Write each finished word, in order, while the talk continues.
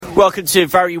Welcome to a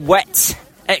very wet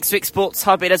Exeter Sports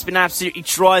Hub. It has been absolutely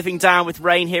driving down with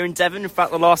rain here in Devon, in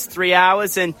fact, the last 3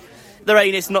 hours, and the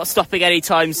rain is not stopping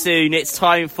anytime soon. It's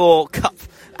time for cup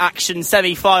action,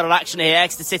 semi-final action here.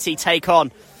 Exeter City take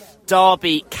on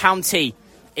Derby County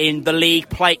in the League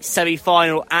Plate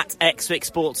semi-final at Exeter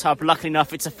Sports Hub. Luckily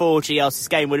enough, it's a 4G, else this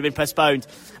game would have been postponed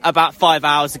about 5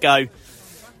 hours ago.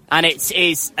 And it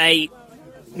is a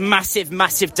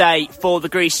massive day for the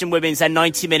Grecian women's. They're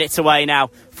 90 minutes away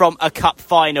now from a cup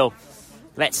final.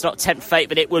 Let's not tempt fate,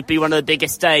 but it would be one of the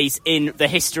biggest days in the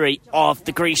history of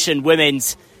the Grecian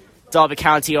women's. Derby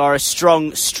County are a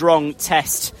strong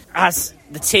test, as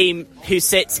the team who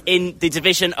sits in the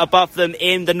division above them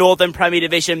in the Northern Premier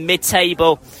Division,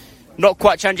 mid-table, not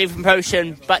quite challenging for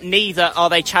promotion, but neither are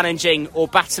they challenging or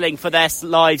battling for their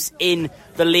lives in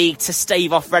the league to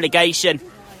stave off relegation.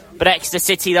 But Exeter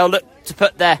City, they'll look to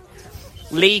put their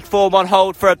league form on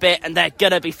hold for a bit, and they're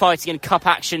going to be fighting in cup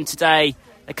action today.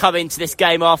 They come into this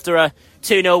game after a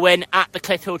 2-0 win at the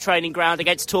Cliff Hill training ground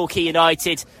against Torquay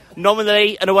United.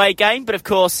 Nominally an away game, but of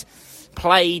course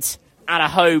played at a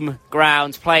home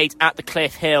ground, played at the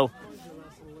Cliff Hill.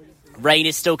 Rain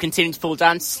is still continuing to fall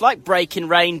down. Slight break in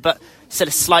rain, but still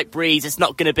a slight breeze. It's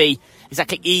not going to be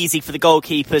exactly easy for the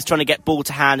goalkeepers trying to get ball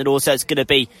to hand, and also it's going to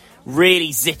be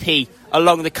really zippy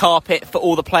along the carpet for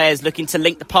all the players looking to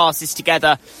link the passes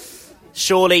together.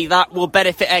 Surely that will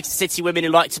benefit Exeter City women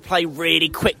who like to play really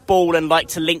quick ball and like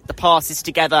to link the passes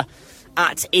together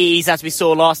at ease, as we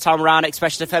saw last time around.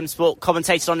 Expression FM Sport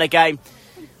commentated on their game,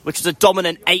 which was a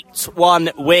dominant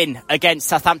 8-1 win against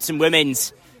Southampton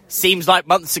Women's. Seems like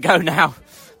months ago now,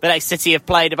 but Exeter City have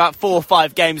played about 4 or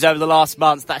 5 games over the last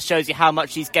month. That shows you how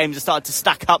much these games are starting to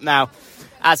stack up now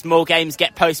as more games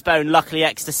get postponed. Luckily,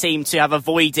 Exeter seem to have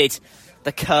avoided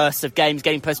the curse of games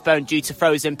getting postponed due to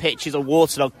frozen pitches or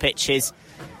waterlogged pitches.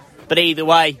 But either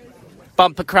way,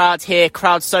 bumper crowd here,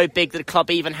 crowd so big that the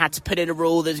club even had to put in a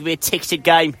rule there's going to be a ticketed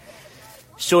game.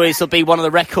 Surely this will be one of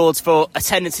the records for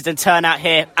attendances and turnout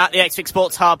here at the Exeter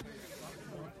Sports Hub.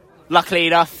 Luckily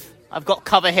enough, I've got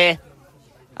cover here,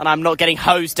 and I'm not getting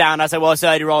hosed down as I was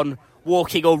earlier on,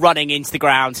 walking or running into the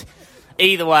ground.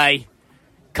 Either way,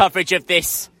 coverage of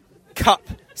this cup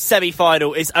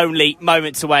semi-final is only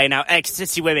moments away now. Exeter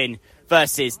City women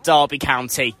versus Derby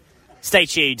County. Stay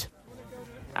tuned.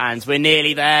 And we're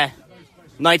nearly there.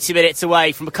 90 minutes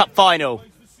away from a cup final.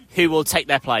 Who will take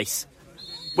their place?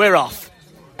 We're off.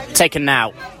 Taken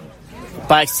now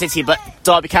by Exeter City, but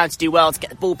Derby County do well to get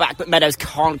the ball back, but Meadows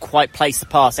can't quite place the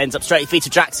pass. Ends up straight at the feet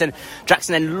of Jackson.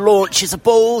 Jackson then launches a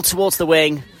ball towards the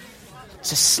wing.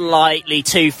 Just slightly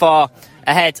too far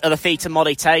ahead of the feet of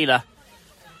Molly Taylor.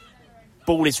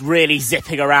 Ball is really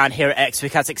zipping around here at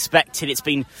Exeter. As expected, it's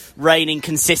been raining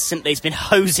consistently. It's been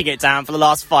hosing it down for the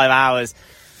last 5 hours.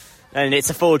 And it's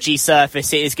a 4G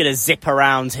surface. It is going to zip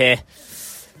around here.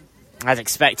 As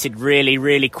expected,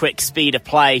 really quick speed of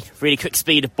play. Really quick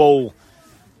speed of ball.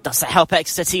 Does that help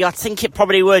Exeter City? I think it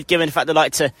probably would, given the fact they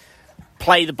like to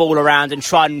play the ball around and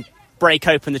try and break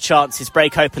open the chances,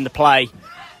 break open the play.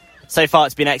 So far,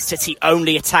 it's been Exeter City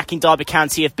only attacking. Derby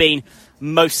County have been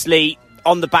mostly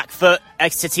on the back foot.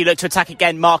 Exeter City look to attack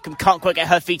again. Markham can't quite get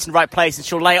her feet in the right place, and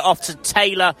she'll lay it off to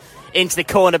Taylor into the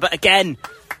corner. But again,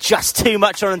 just too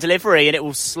much on delivery, and it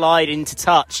will slide into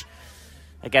touch.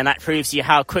 Again, that proves to you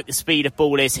how quick the speed of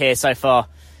ball is here so far.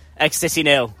 Exeter City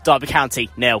 0, Derby County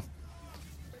 0.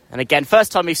 And again,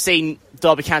 first time we've seen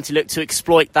Derby County look to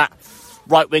exploit that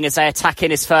right wing as they attack in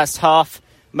this first half.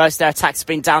 Most of their attacks have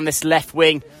been down this left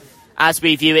wing, as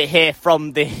we view it here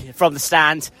from the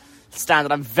stand. Stand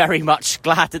that I'm very much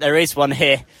glad that there is one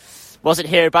here. Wasn't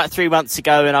here about 3 months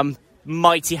ago, and I'm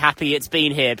mighty happy it's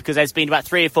been here, because there's been about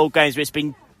 3 or 4 games where it's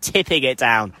been tipping it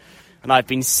down, and I've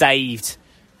been saved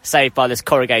by this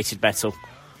corrugated metal.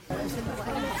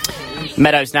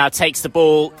 Meadows now takes the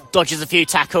ball, dodges a few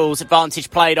tackles, advantage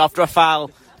played after a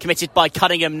foul committed by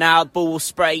Cunningham. Now the ball will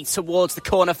spray towards the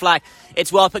corner flag.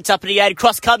 It's well picked up in the end.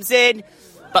 Cross comes in,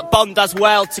 but Bond does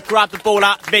well to grab the ball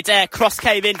out mid-air. Cross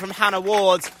came in from Hannah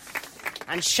Ward,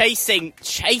 and chasing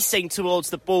towards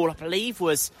the ball, I believe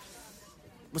was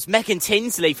Megan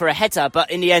Tinsley for a header,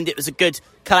 but in the end it was a good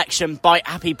collection by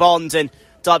Abby Bond, and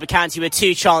Derby County with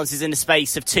 2 chances in the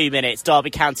space of 2 minutes. Derby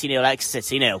County 0, Exeter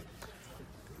City 0.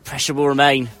 Pressure will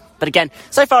remain. But again,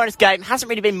 so far in this game, hasn't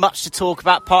really been much to talk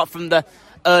about apart from the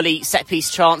early set-piece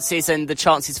chances and the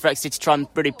chances for Exeter to try and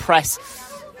really press.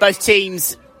 Both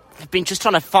teams have been just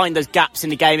trying to find those gaps in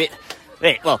the game.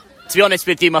 Well, to be honest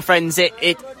with you, my friends,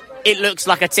 it looks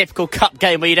like a typical cup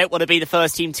game where you don't want to be the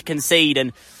first team to concede.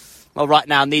 And, well, right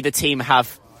now, neither team have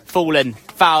fallen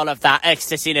foul of that.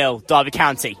 Exeter City 0, Derby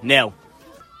County 0.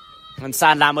 And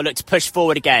Sandland will look to push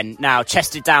forward again. Now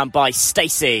chested down by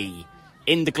Stacey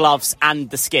in the gloves and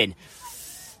the skin.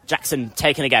 Jackson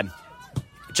taken again.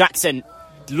 Jackson,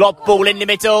 lob ball in the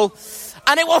middle.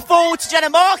 And it will fall to Jenna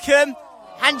Markham.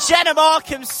 And Jenna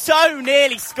Markham so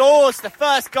nearly scores the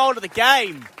first goal of the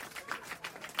game.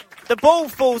 The ball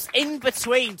falls in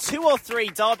between 2 or 3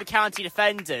 Derby County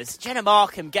defenders. Jenna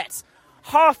Markham gets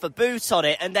half a boot on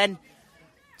it and then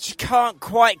she can't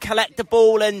quite collect the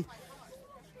ball. And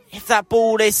if that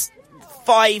ball is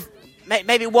 5,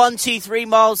 maybe 1, 2, 3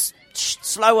 miles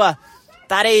slower,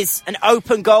 that is an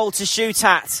open goal to shoot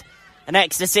at. And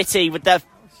Exeter City with their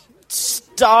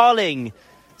sterling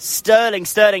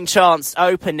chance to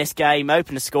open this game,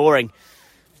 open the scoring.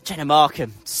 Jenna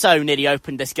Markham so nearly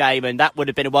opened this game, and that would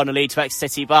have been a 1-0 lead to Exeter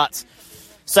City, but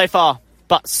so far,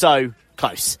 but so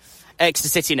close. Exeter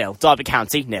City 0, Derby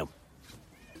County 0.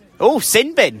 Oh,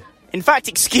 sin bin. In fact,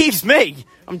 excuse me,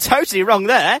 I'm totally wrong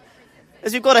there,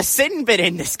 as we've got a sin bin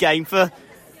in this game for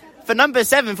number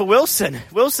 7 for Wilson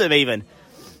even.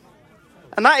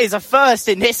 And that is a first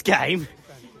in this game.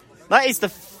 That is the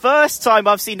first time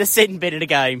I've seen a sin bin in a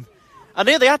game. I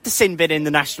knew they had the sin bin in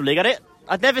the National League.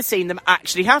 I'd never seen them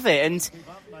actually have it. And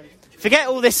forget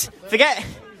all this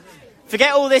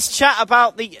chat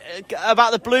about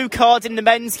the blue card in the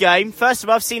men's game. First of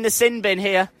all, I've seen the sin bin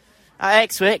here at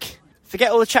Exwick.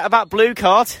 Forget all the chat about blue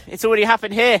card. It's already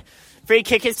happened here. Free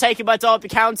kick is taken by Derby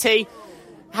County.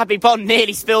 Abby Bond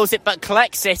nearly spills it but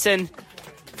collects it. And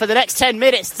for the next 10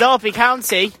 minutes, Derby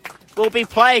County will be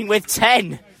playing with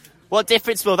 10. What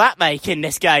difference will that make in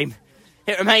this game?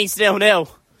 It remains 0-0.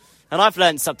 And I've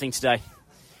learned something today.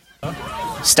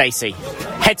 Stacey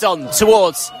heads on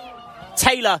towards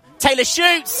Taylor. Taylor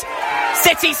shoots.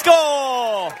 City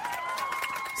score.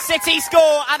 City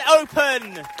score and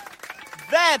open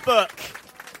their book.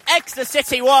 Exeter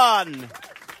City 1.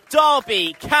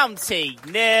 Derby County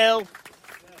 0.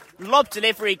 Lob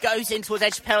delivery goes in towards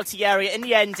edge penalty area. In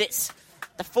the end, it's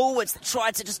the forwards that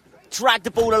tried to just drag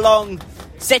the ball along.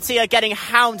 City are getting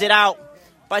hounded out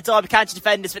by Derby County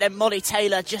defenders, but then Molly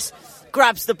Taylor just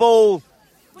grabs the ball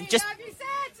and just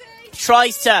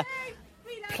tries to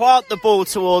plant the ball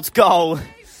towards goal.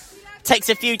 Takes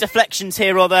a few deflections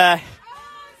here or there.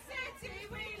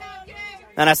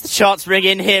 And as the shots ring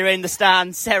in here in the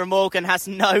stand, Sarah Morgan has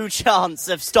no chance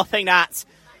of stopping that.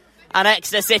 And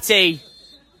Exeter City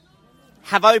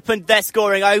have opened their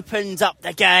scoring, opened up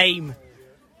the game.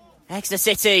 Exeter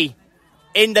City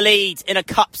in the lead in a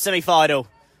cup semi-final.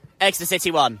 Exeter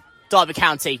City 1, Derby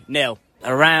County 0.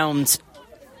 Around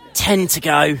 10 to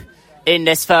go in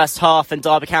this first half, and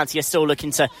Derby County are still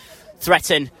looking to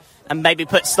threaten and maybe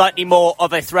put slightly more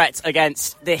of a threat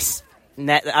against this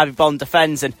net that Abby Bond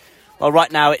defends. And well,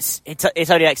 right now it's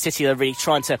only Exeter City that are really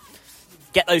trying to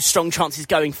get those strong chances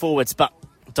going forwards, but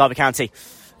Derby County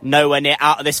nowhere near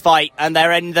out of this fight, and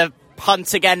they're in the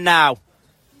hunt again now.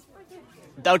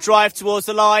 They'll drive towards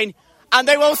the line, and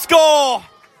they will score!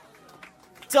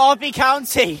 Derby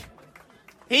County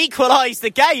equalise the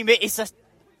game. It is a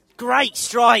great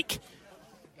strike.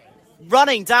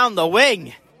 Running down the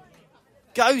wing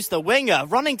goes the winger.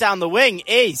 Running down the wing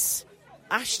is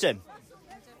Ashton.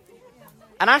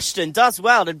 And Ashton does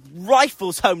well and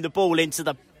rifles home the ball into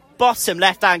the bottom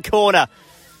left-hand corner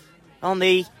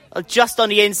just on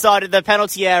the inside of the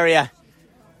penalty area.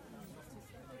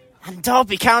 And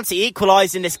Derby County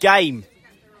equalise in this game.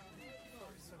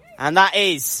 And that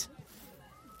is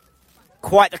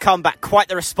quite the comeback, quite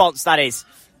the response that is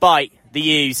by the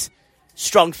U's.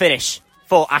 Strong finish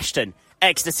for Ashton.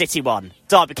 Exeter City 1,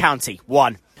 Derby County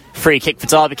 1. Free kick for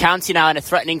Derby County now in a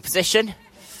threatening position.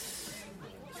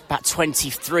 About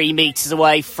 23 metres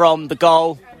away from the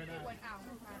goal.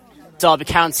 Derby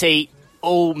County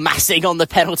all massing on the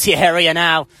penalty area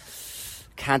now.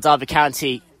 Can Derby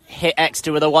County hit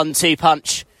Exeter with a 1-2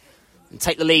 punch and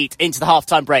take the lead into the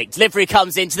half-time break? Delivery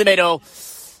comes into the middle,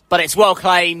 but it's well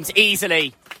claimed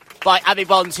easily by Abby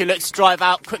Bond, who looks to drive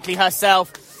out quickly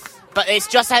herself. But it's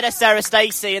just ahead of Sarah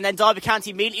Stacey, and then Derby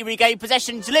County immediately regain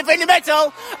possession, delivery in the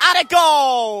middle, and a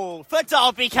goal for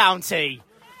Derby County.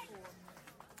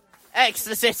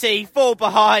 Exeter City fall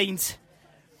behind.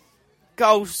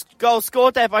 Goal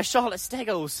scored there by Charlotte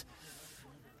Steggles.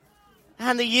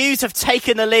 And the U's have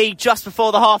taken the lead just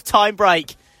before the half-time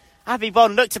break. Abby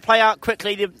Bond looked to play out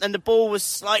quickly, and the ball was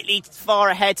slightly far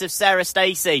ahead of Sarah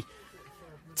Stacey.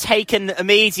 Taken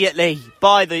immediately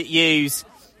by the U's.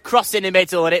 Cross in the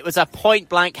middle, and it was a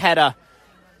point-blank header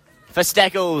for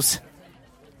Steggles.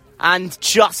 And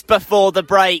just before the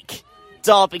break,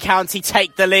 Derby County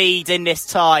take the lead in this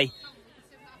tie.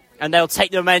 And they'll take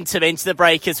the momentum into the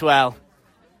break as well.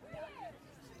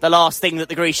 the last thing that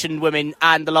the Grecian women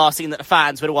and the last thing that the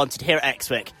fans would have wanted here at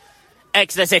Exwick.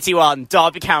 Exeter City 1,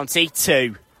 Derby County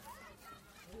 2.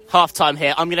 Half-time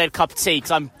here. I'm going to have a cup of tea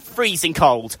because I'm freezing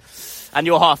cold. And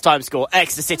your half-time score,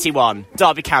 Exeter City 1,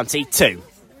 Derby County 2.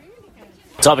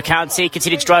 Derby County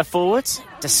continue to drive forward,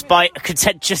 despite a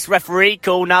contentious referee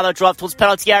call. Now they'll drive towards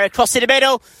penalty area, cross in the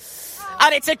middle,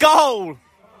 and it's a goal!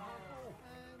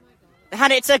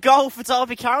 And it's a goal for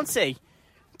Derby County.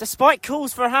 Despite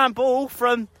calls for a handball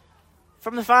from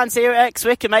the fans here at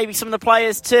Exwick and maybe some of the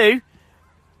players too,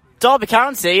 Derby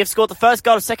County have scored the first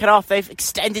goal of the second half. They've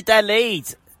extended their lead.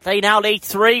 They now lead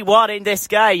 3-1 in this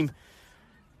game.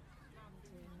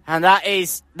 And that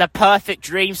is the perfect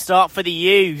dream start for the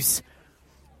U's.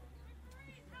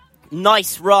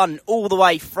 Nice run all the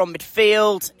way from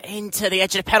midfield into the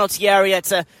edge of the penalty area.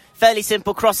 It's a fairly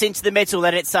simple cross into the middle.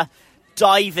 Then it's a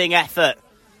diving effort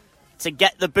to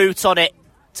get the boot on it,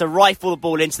 to rifle the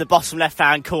ball into the bottom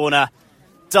left-hand corner.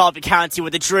 Derby County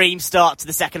with a dream start to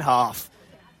the second half.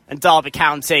 And Derby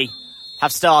County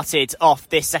have started off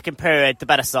this second period the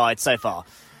better side so far.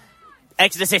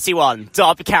 Exeter City 1,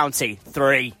 Derby County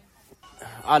 3.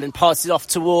 Ireland passes off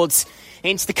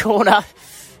into the corner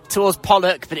towards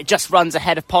Pollock, but it just runs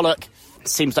ahead of Pollock. It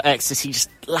seems like Exeter just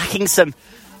lacking some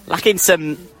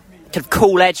kind of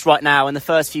cool edge right now in the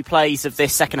first few plays of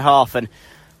this second half. And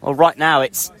well, right now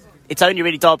it's only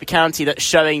really Derby County that's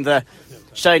showing the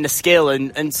skill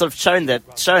and sort of showing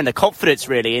the confidence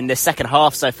really in this second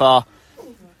half so far.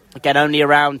 Again, only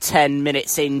around 10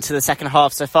 minutes into the second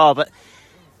half so far, but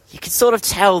you can sort of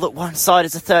tell that one side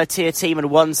is a third-tier team and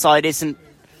one side isn't.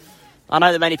 I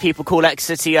know that many people call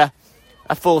Exeter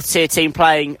a fourth-tier team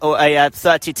playing, or a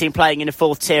third-tier team playing in a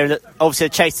fourth tier, and obviously they're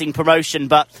chasing promotion,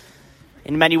 but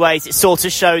in many ways it sort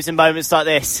of shows in moments like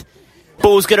this.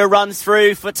 Ball's going to run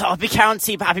through for Derby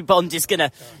County, but Abby Bond is going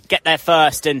to get there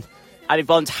first, and Abby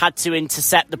Bond had to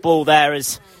intercept the ball there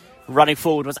as running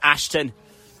forward was Ashton.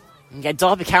 And again,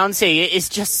 Derby County is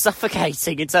just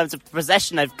suffocating in terms of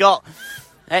possession they've got.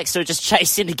 Exeter just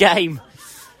chasing the game.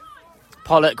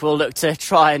 Pollock will look to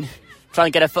try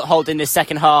and get a foothold in this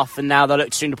second half, and now they'll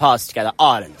look to string the passes together.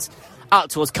 Ireland out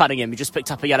towards Cunningham, who just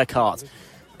picked up a yellow card.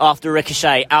 After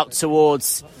ricochet, out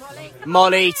towards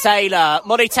Molly Taylor.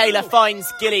 Molly Taylor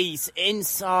finds Gillies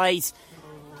inside,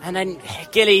 and then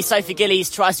Sophie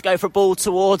Gillies tries to go for a ball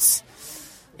towards.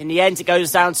 In the end, it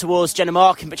goes down towards Jenna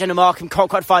Markham, but Jenna Markham can't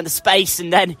quite find the space,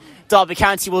 and then Derby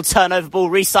County will turn over ball,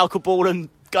 recycle ball, and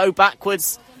go back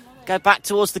towards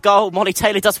the goal. Molly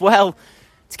Taylor does well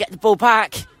to get the ball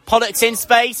back. Pollock's in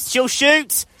space, she'll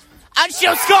shoot, and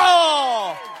she'll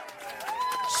score!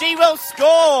 She will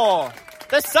score!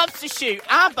 The substitute,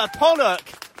 Amber Pollock,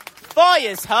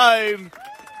 fires home,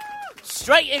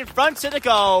 straight in front of the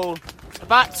goal,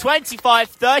 about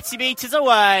 25-30 metres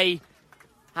away.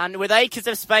 And with acres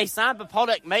of space, Amber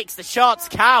Pollock makes the shots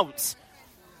count.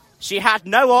 She had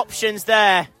no options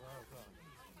there.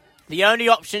 The only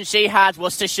option she had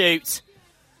was to shoot.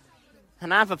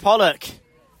 And Amber Pollock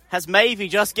has maybe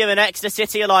just given Exeter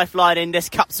City a lifeline in this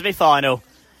Cup semi-final.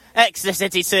 Exeter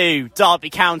City 2, Derby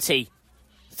County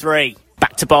 3.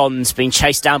 Back to Bonds, being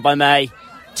chased down by May.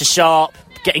 To Sharp,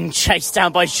 getting chased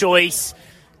down by Joyce.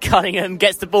 Cunningham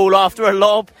gets the ball after a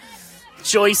lob.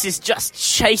 Joyce is just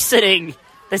chastening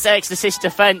this Exeter City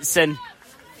defence, and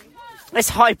this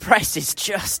high press is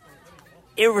just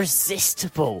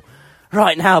irresistible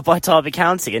right now by Derby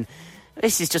County. And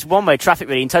this is just one-way traffic,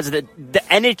 really, in terms of the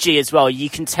energy as well. You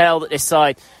can tell that this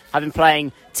side have been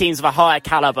playing teams of a higher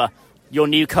calibre. Your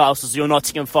Newcastles, your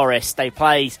Nottingham Forest. They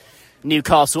played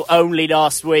Newcastle only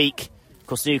last week. Of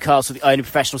course, Newcastle, the only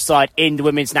professional side in the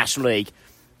Women's National League.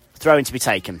 Throw-in to be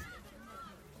taken.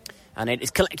 And it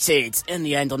is collected in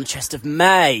the end on the chest of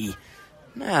May.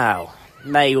 Now,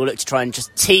 May will look to try and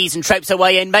just tease and traipse her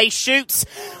way in. May shoots,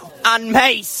 and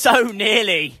May so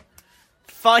nearly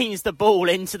finds the ball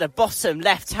into the bottom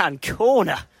left-hand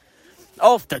corner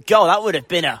of the goal. That would have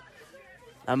been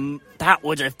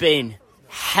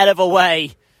hell of a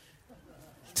way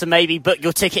to maybe book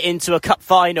your ticket into a cup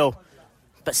final.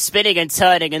 But spinning and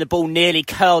turning, and the ball nearly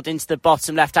curled into the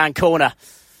bottom left-hand corner.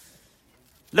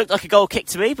 Looked like a goal kick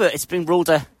to me, but it's been ruled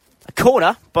a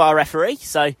corner by our referee.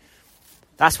 So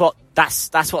that's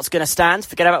what's going to stand.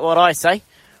 Forget about what I say.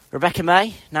 Rebecca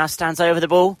May now stands over the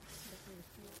ball.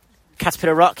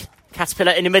 Caterpillar Rock.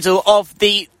 Caterpillar in the middle of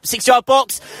the 6-yard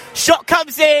box. Shot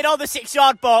comes in on the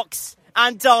 6-yard box.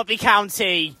 And Derby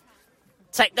County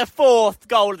take the 4th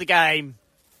goal of the game.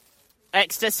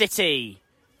 Exeter City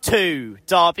 2,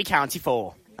 Derby County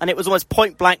 4. And it was almost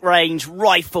point-blank range,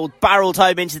 rifled, barrelled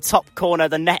home into the top corner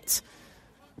of the net.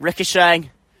 Ricocheting.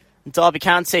 And Derby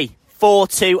County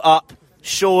 4-2 up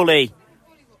surely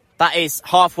that is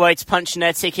halfway to punching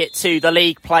their ticket to the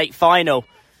League Plate final.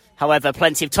 However,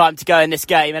 plenty of time to go in this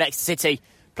game, and Exeter City,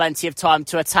 plenty of time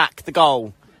to attack the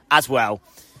goal as well.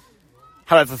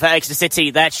 However, for Exeter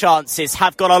City, their chances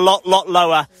have gone a lot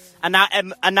lower, and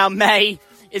now May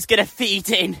is going to feed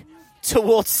in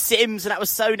towards Sims, and that was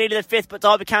so nearly the fifth, but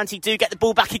Derby County do get the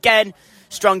ball back again.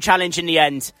 Strong challenge in the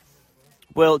end.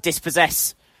 Will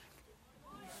dispossess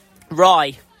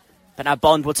Rye, but now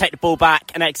Bond will take the ball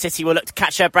back, and Exeter City will look to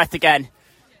catch their breath again.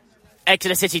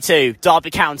 Exeter City 2, Derby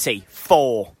County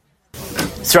 4.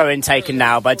 Throw-in taken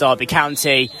now by Derby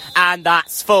County, and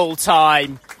that's full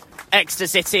time. Exeter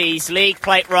City's League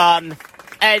Plate run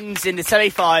ends in the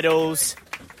semi-finals,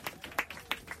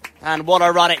 and what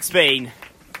a run it's been.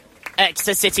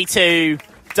 Exeter City 2,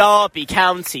 Derby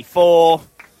County 4.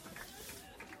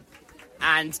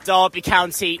 And Derby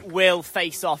County will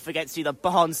face off against either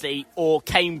Barnsley or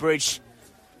Cambridge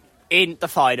in the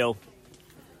final.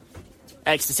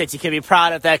 Exeter City can be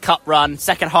proud of their cup run.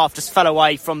 Second half just fell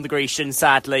away from the Grecians,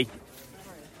 sadly.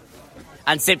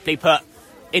 And simply put,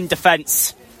 in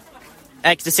defence,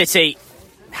 Exeter City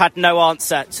had no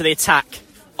answer to the attack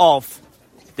of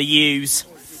the U's.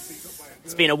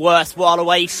 It's been a worthwhile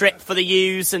away trip for the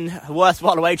U's and a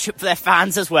worthwhile away trip for their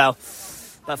fans as well.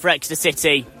 But for Exeter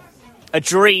City, a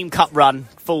dream cup run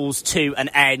falls to an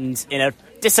end in a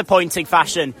disappointing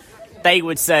fashion. They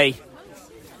would say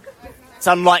it's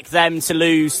unlike them to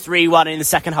lose 3-1 in the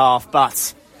second half,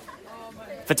 but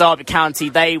for Derby County,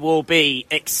 they will be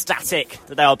ecstatic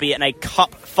that they'll be in a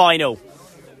cup final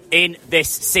in this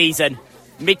season.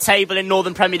 Mid-table in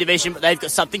Northern Premier Division, but they've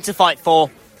got something to fight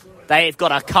for. They've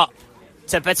got a cup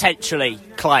to potentially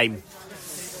claim.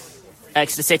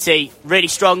 Exeter City, really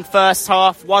strong first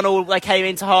half. 1-1 they came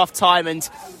into half-time, and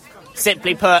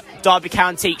simply put, Derby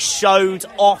County showed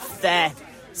off their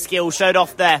skill, showed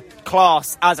off their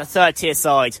class as a third-tier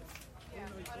side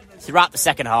throughout the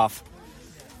second half.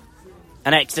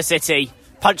 And Exeter City,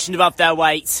 punching above their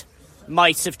weight,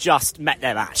 might have just met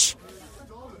their match.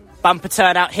 Bumper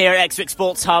turnout here at Exeter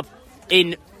Sports Hub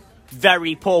in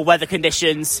very poor weather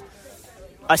conditions.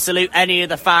 I salute any of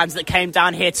the fans that came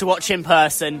down here to watch in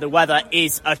person. The weather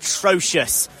is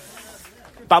atrocious.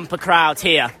 Bumper crowd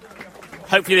here.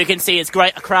 Hopefully we can see as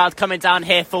great a crowd coming down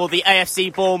here for the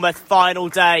AFC Bournemouth final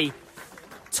day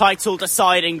title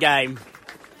deciding game.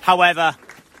 However,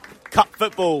 cup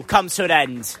football comes to an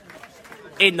end.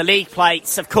 In the league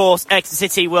plates, of course, Exeter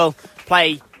City will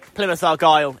play Plymouth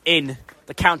Argyle in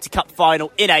the County Cup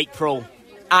final in April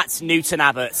at Newton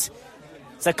Abbot.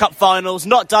 So cup finals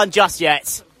not done just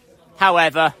yet.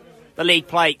 However, the league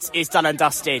plate is done and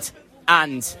dusted,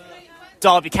 and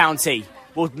Derby County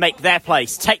will make their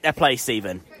place, take their place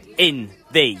even, in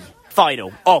the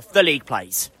final of the league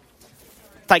plate.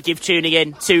 Thank you for tuning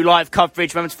in to live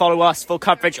coverage. Remember to follow us for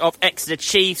coverage of Exeter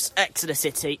Chiefs, Exeter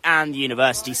City and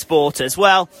University Sport as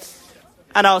well.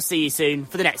 And I'll see you soon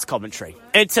for the next commentary.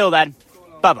 Until then,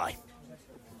 bye-bye.